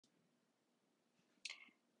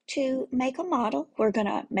To make a model, we're going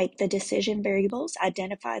to make the decision variables,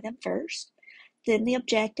 identify them first, then the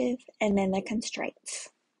objective, and then the constraints.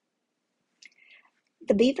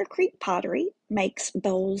 The Beaver Creek pottery makes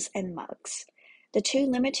bowls and mugs. The two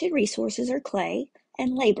limited resources are clay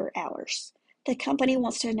and labor hours. The company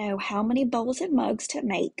wants to know how many bowls and mugs to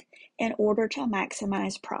make in order to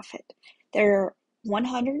maximize profit. There are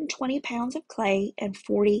 120 pounds of clay and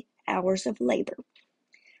 40 hours of labor.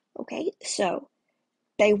 Okay, so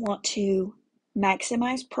they want to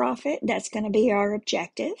maximize profit. That's going to be our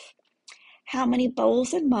objective. How many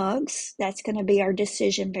bowls and mugs? That's going to be our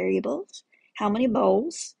decision variables. How many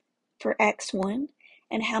bowls for X1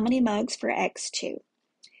 and how many mugs for X2.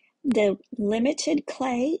 The limited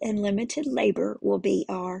clay and limited labor will be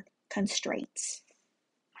our constraints.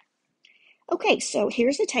 Okay, so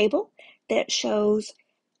here's a table that shows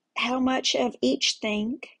how much of each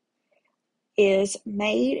thing is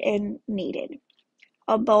made and needed.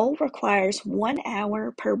 A bowl requires 1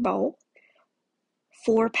 hour per bowl,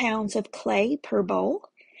 4 pounds of clay per bowl,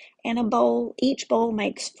 and each bowl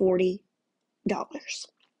makes $40.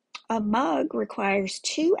 A mug requires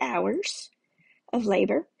 2 hours of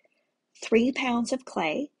labor, 3 pounds of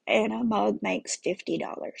clay, and a mug makes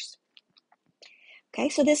 $50. Okay,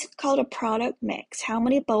 so this is called a product mix. How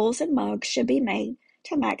many bowls and mugs should be made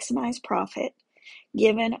to maximize profit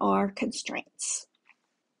given our constraints?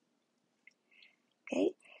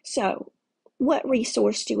 Okay, so what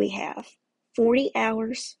resource do we have? 40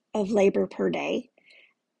 hours of labor per day,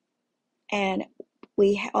 and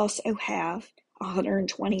we also have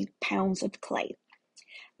 120 pounds of clay.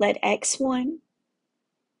 Let X1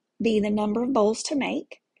 be the number of bowls to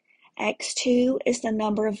make. X2 is the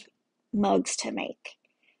number of mugs to make.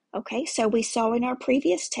 Okay, so we saw in our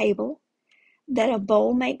previous table that a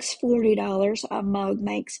bowl makes $40, a mug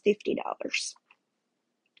makes $50.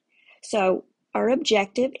 So our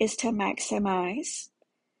objective is to maximize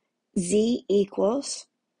Z equals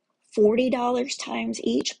 $40 times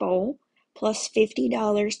each bowl plus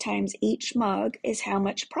 $50 times each mug is how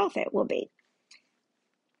much profit will be.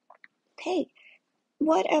 Okay,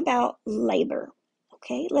 what about labor?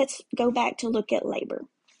 Okay, let's go back to look at labor.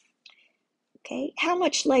 Okay, how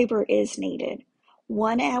much labor is needed?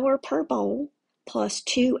 1 hour per bowl plus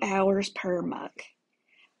 2 hours per mug.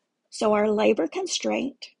 So our labor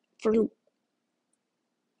constraint for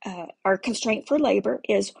labor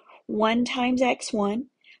is 1 times X1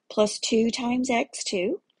 plus 2 times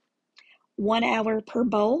X2, 1 hour per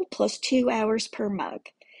bowl plus 2 hours per mug.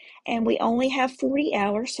 And we only have 40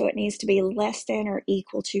 hours, so it needs to be less than or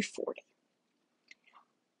equal to 40.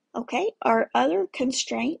 Okay, our other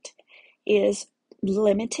constraint is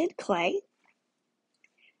limited clay.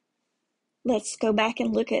 Let's go back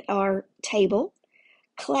and look at our table.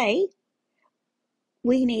 Clay,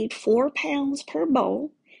 we need 4 pounds per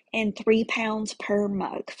bowl and 3 pounds per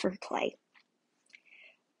mug for clay.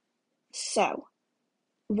 So,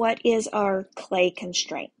 what is our clay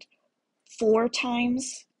constraint? 4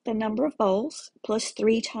 times the number of bowls plus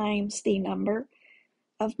 3 times the number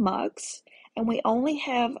of mugs, and we only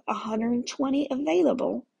have 120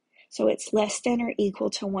 available, so it's less than or equal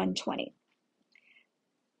to 120.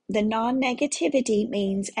 The non-negativity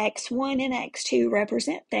means X1 and X2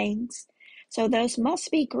 represent things, so those must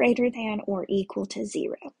be greater than or equal to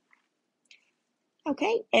 0.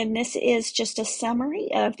 Okay, and this is just a summary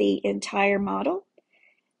of the entire model.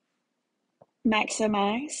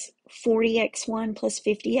 Maximize 40x1 plus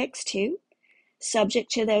 50x2,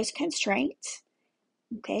 subject to those constraints.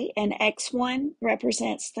 Okay, and X1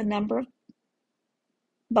 represents the number of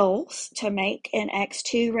bowls to make, and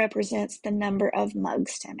X2 represents the number of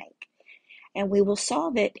mugs to make. And we will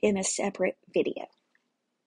solve it in a separate video.